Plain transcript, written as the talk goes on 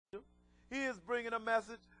he is bringing a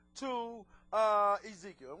message to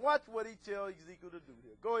Ezekiel. And watch what he tells Ezekiel to do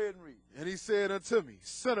here. Go ahead and read. And he said unto me,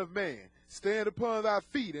 Son of man, stand upon thy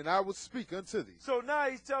feet, and I will speak unto thee. So now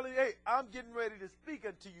he's telling you, hey, I'm getting ready to speak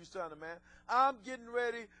unto you, son of man. I'm getting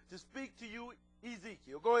ready to speak to you,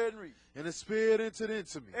 Ezekiel. Go ahead and read. And the Spirit entered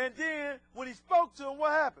into me. And then when he spoke to him,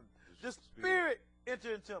 what happened? The Spirit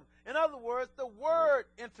entered into him. In other words, the Word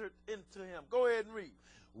entered into him. Go ahead and read.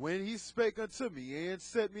 When he spake unto me, and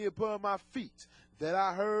set me upon my feet, that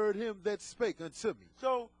I heard him that spake unto me.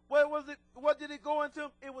 So what was it? What did it go into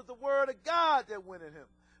him? It was the Word of God that went in him.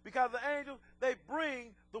 Because the angels, they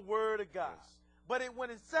bring the Word of God. Yes. But it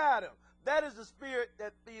went inside him. That is the Spirit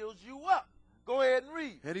that fills you up. Go ahead and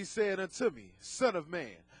read. And he said unto me, Son of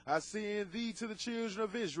man, I send thee to the children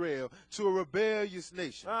of Israel, to a rebellious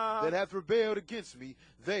nation that hath rebelled against me.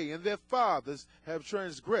 They and their fathers have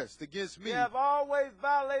transgressed against me. They have always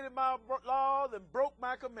violated my laws and broke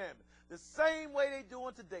my commandments. The same way they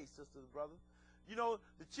doing today, sisters and brothers. You know,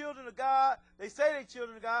 the children of God, they say they're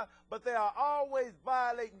children of God, but they are always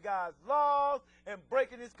violating God's laws and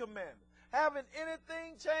breaking his commandments. Haven't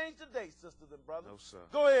anything changed today, sisters and brothers? No, sir.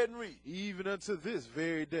 Go ahead and read. Even unto this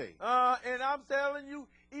very day. And I'm telling you,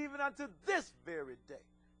 even unto this very day.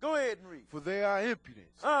 Go ahead and read. For they are impudent,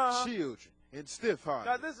 children, and stiff-hearted.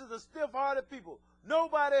 Now, this is a stiff-hearted people.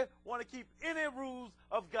 Nobody want to keep any rules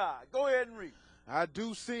of God. Go ahead and read. I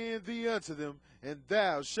do send thee unto them, and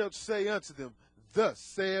thou shalt say unto them, Thus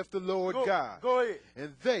saith the Lord God. Go ahead.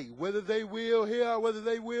 And they, whether they will hear or whether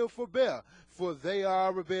they will forbear, for they are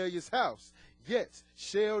a rebellious house, yet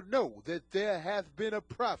shall know that there hath been a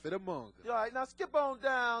prophet among them. All right, now skip on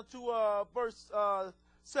down to verse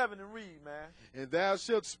 7 and read, man. And thou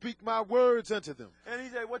shalt speak my words unto them. And he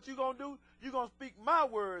said, what you going to do? You going to speak my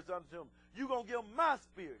words unto them. You going to give them my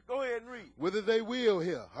spirit. Go ahead and read. Whether they will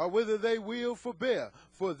hear or whether they will forbear,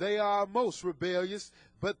 for they are most rebellious.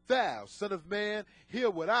 But thou, son of man, hear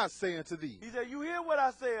what I say unto thee. He said, you hear what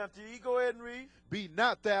I say unto you. Go ahead and read. Be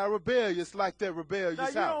not thou rebellious like that rebellious now,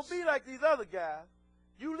 house. Now, you don't be like these other guys.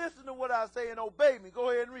 You listen to what I say and obey me.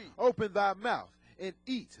 Go ahead and read. Open thy mouth and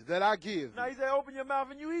eat that I give Now, thee. he said, open your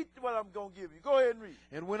mouth and you eat what I'm going to give you. Go ahead and read.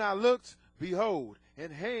 And when I looked, behold,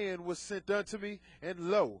 and hand was sent unto me, and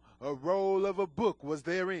lo, a roll of a book was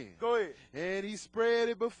therein. Go ahead. And he spread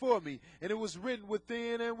it before me, and it was written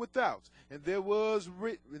within and without. And there was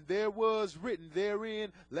written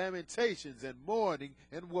therein lamentations and mourning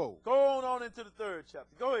and woe. Go on into the 3rd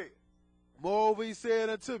chapter. Go ahead. Moreover, he said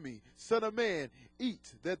unto me, Son of man,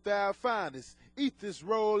 eat that thou findest. Eat this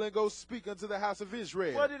roll and go speak unto the house of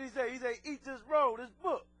Israel. What did he say? He said, eat this roll, this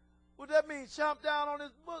book. Would that mean chomp down on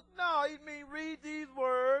this book? No, he mean read these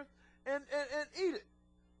words and eat it.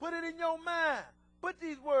 Put it in your mind. Put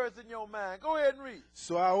these words in your mind. Go ahead and read.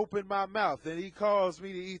 So I opened my mouth, and he caused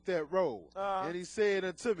me to eat that roll. And he said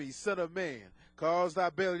unto me, Son of man, cause thy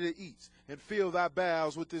belly to eat, and fill thy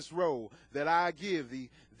bowels with this roll that I give thee.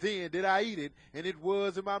 Then did I eat it, and it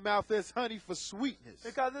was in my mouth as honey for sweetness.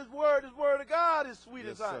 Because this word of God is sweet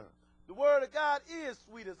as honey. Sir. The word of God is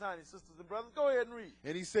sweet as honey, sisters and brothers. Go ahead and read.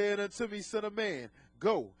 And he said unto me, Son of man,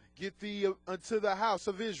 go, get thee unto the house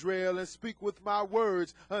of Israel, and speak with my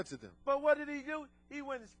words unto them. But what did he do? He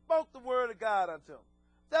went and spoke the word of God unto him.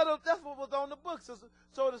 That's what was on the book, sister.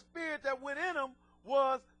 So the spirit that went in him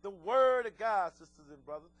was the word of God, sisters and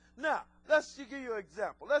brothers. Now, let's give you an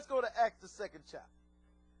example. Let's go to Acts the 2nd chapter.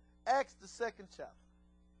 Acts the 2nd chapter.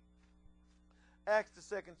 Acts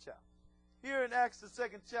the 2nd chapter. Here in Acts the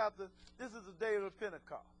 2nd chapter, this is the day of the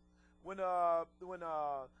Pentecost, when the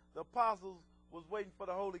apostles was waiting for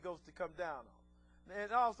the Holy Ghost to come down on.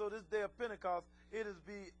 And also this day of Pentecost, it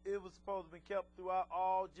was supposed to be kept throughout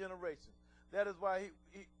all generations. That is why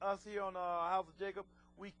us here on House of Jacob,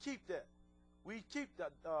 we keep that. We keep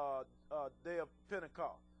that day of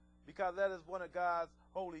Pentecost because that is one of God's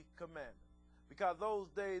holy commandments. Because those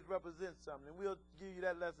days represent something, and we'll give you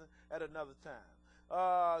that lesson at another time.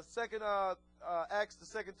 Acts the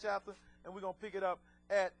 2nd chapter, and we're going to pick it up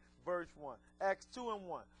at verse 1. Acts 2 and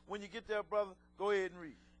 1. When you get there, brother, go ahead and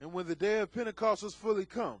read. And when the day of Pentecost was fully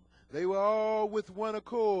come, they were all with one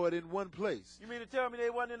accord in one place. You mean to tell me they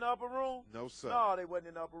wasn't in the upper room? No, sir. No, they wasn't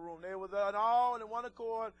in the upper room. They was all in one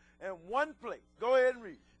accord in one place. Go ahead and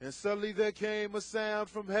read. And suddenly there came a sound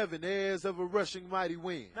from heaven as of a rushing mighty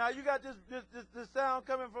wind. Now you got this sound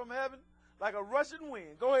coming from heaven like a rushing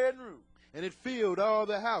wind. Go ahead and read. And it filled all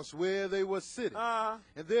the house where they were sitting.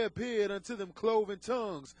 And there appeared unto them cloven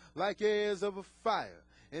tongues like as of a fire,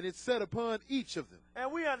 and it sat upon each of them.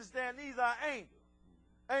 And we understand these are angels.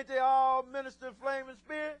 Ain't they all ministering flaming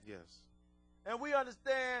spirits? Yes. And we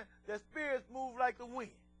understand that spirits move like the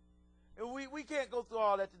wind. And we can't go through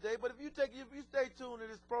all that today, but if you stay tuned to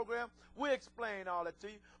this program, we'll explain all that to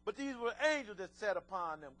you. But these were angels that sat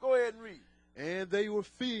upon them. Go ahead and read. And they were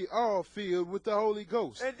all filled with the Holy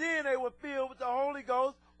Ghost. And then they were filled with the Holy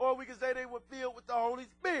Ghost, or we can say they were filled with the Holy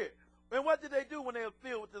Spirit. And what did they do when they were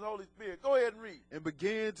filled with the Holy Spirit? Go ahead and read. And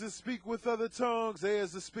began to speak with other tongues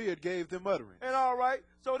as the Spirit gave them utterance. And all right,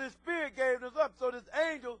 so the Spirit gave them up. So this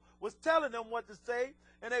angel was telling them what to say,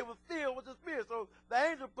 and they were filled with the Spirit. So the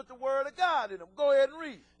angel put the word of God in them. Go ahead and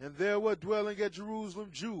read. And there were dwelling at Jerusalem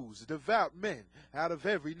Jews, devout men, out of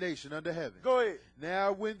every nation under heaven. Go ahead.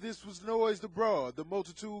 Now when this was noised abroad, the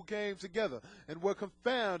multitude came together, and were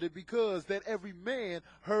confounded, because that every man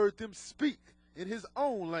heard them speak in his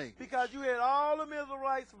own language. Because you had all them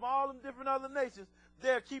Israelites from all them different other nations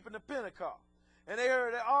there keeping the Pentecost. And they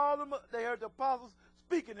heard they heard the apostles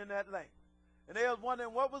speaking in that language. And they was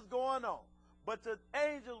wondering what was going on. But the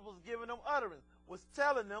angels was giving them utterance, was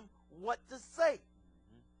telling them what to say.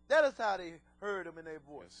 That is how they heard them in their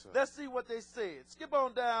voice. Yes, sir. Let's see what they said. Skip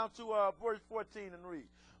on down to verse 14 and read.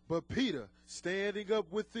 But Peter, standing up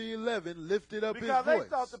with the 11, lifted up his Because voice. they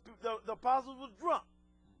thought the apostles was drunk.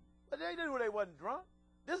 But they knew they wasn't drunk.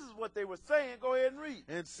 This is what they were saying. Go ahead and read.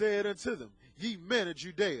 And said unto them, Ye men of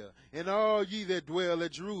Judea, and all ye that dwell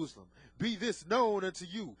at Jerusalem, be this known unto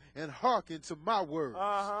you, and hearken to my words.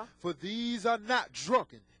 For these are not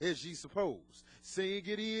drunken, as ye suppose, seeing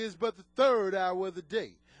it is but the third hour of the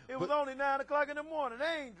day. It was only 9 o'clock in the morning.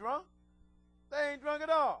 They ain't drunk. They ain't drunk at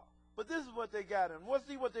all. But this is what they got in. Let's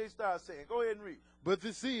see what they start saying. Go ahead and read. But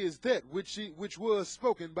this is that which was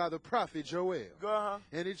spoken by the prophet Joel.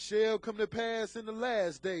 And it shall come to pass in the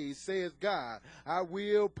last days, saith God, I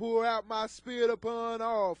will pour out my spirit upon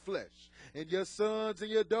all flesh, and your sons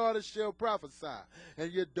and your daughters shall prophesy,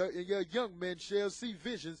 and your young men shall see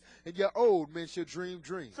visions, and your old men shall dream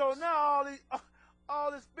dreams. So now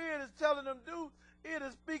all the Spirit is telling them to do, it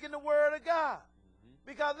is speaking the word of God.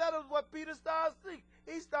 Because that is what Peter starts speaking.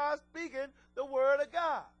 He starts speaking the word of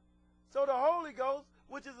God. So the Holy Ghost,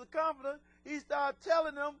 which is a comforter, he started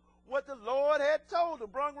telling them what the Lord had told them.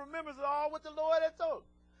 Brung remembers all what the Lord had told them.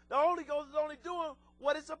 The Holy Ghost is only doing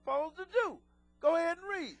what it's supposed to do. Go ahead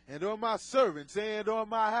and read. And on my servants and on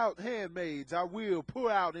my handmaids I will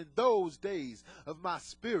pour out in those days of my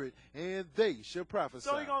spirit, and they shall prophesy.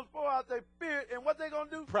 So he's going to pour out their spirit, and what they're going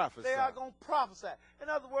to do? Prophesy. They are going to prophesy. In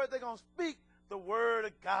other words, they're going to speak the word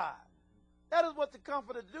of God. That is what the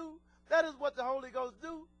Comforter do. That is what the Holy Ghost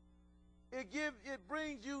do. It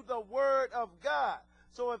brings you the word of God.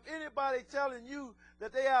 So if anybody telling you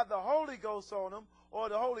that they have the Holy Ghost on them, or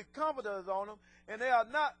the Holy Comforter is on them, and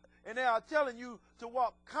they are telling you to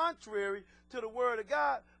walk contrary to the word of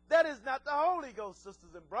God, that is not the Holy Ghost,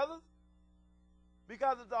 sisters and brothers.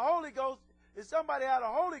 Because if the Holy Ghost, if somebody had a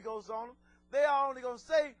Holy Ghost on them, they are only going to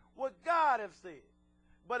say what God has said.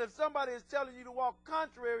 But if somebody is telling you to walk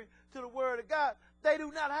contrary to the word of God, they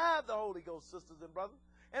do not have the Holy Ghost, sisters and brothers.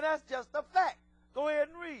 And that's just a fact. Go ahead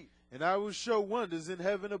and read. And I will show wonders in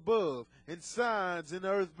heaven above, and signs in the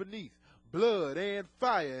earth beneath, blood and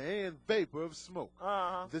fire and vapor of smoke.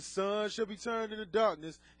 The sun shall be turned into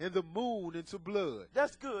darkness, and the moon into blood.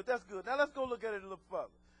 That's good. That's good. Now let's go look at it a little further.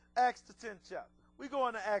 Acts the 10th chapter. We go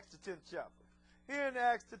into Acts the 10th chapter. Here in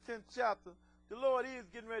Acts the 10th chapter, the Lord, he is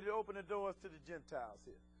getting ready to open the doors to the Gentiles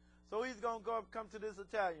here. So he's going to come to this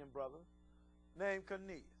Italian brother named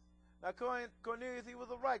Cornelius. Now Cornelius, he was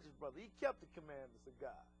a righteous brother. He kept the commandments of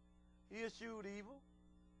God. He eschewed evil,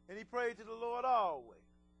 and he prayed to the Lord always.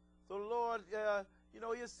 So the Lord,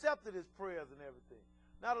 he accepted his prayers and everything.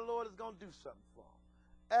 Now the Lord is going to do something for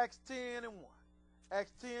him. Acts 10 and 1.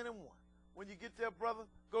 Acts 10 and 1. When you get there, brother,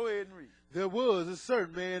 go ahead and read. There was a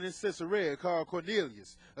certain man in Caesarea called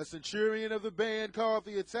Cornelius, a centurion of the band called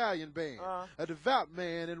the Italian band, a devout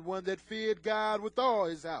man and one that feared God with all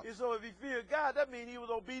his house. And so if he feared God, that means he was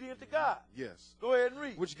obedient to God. Yes. Go ahead and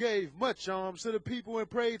read. Which gave much alms to the people and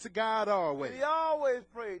prayed to God always. And he always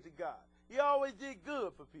prayed to God. He always did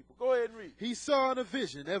good for people. Go ahead and read. He saw in a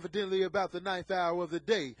vision, evidently about the 9th hour of the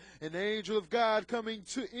day, an angel of God coming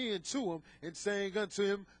in to him and saying unto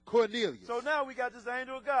him, Cornelius. So now we got this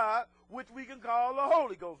angel of God, which we can call the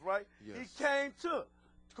Holy Ghost, right? Yes. He came to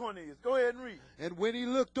Cornelius. Go ahead and read. And when he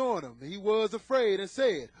looked on him, he was afraid and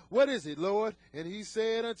said, What is it, Lord? And he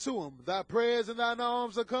said unto him, Thy prayers and thine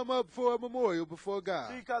alms are come up for a memorial before God.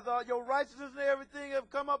 See, because all your righteousness and everything have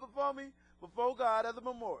come up before me, before God as a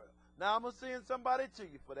memorial. Now I'm going to send somebody to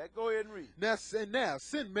you for that. Go ahead and read. Now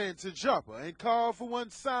send men to Joppa, and call for one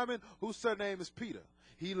Simon, whose surname is Peter.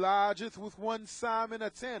 He lodgeth with one Simon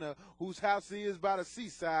a tanner, whose house is by the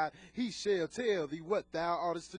seaside. He shall tell thee what thou oughtest to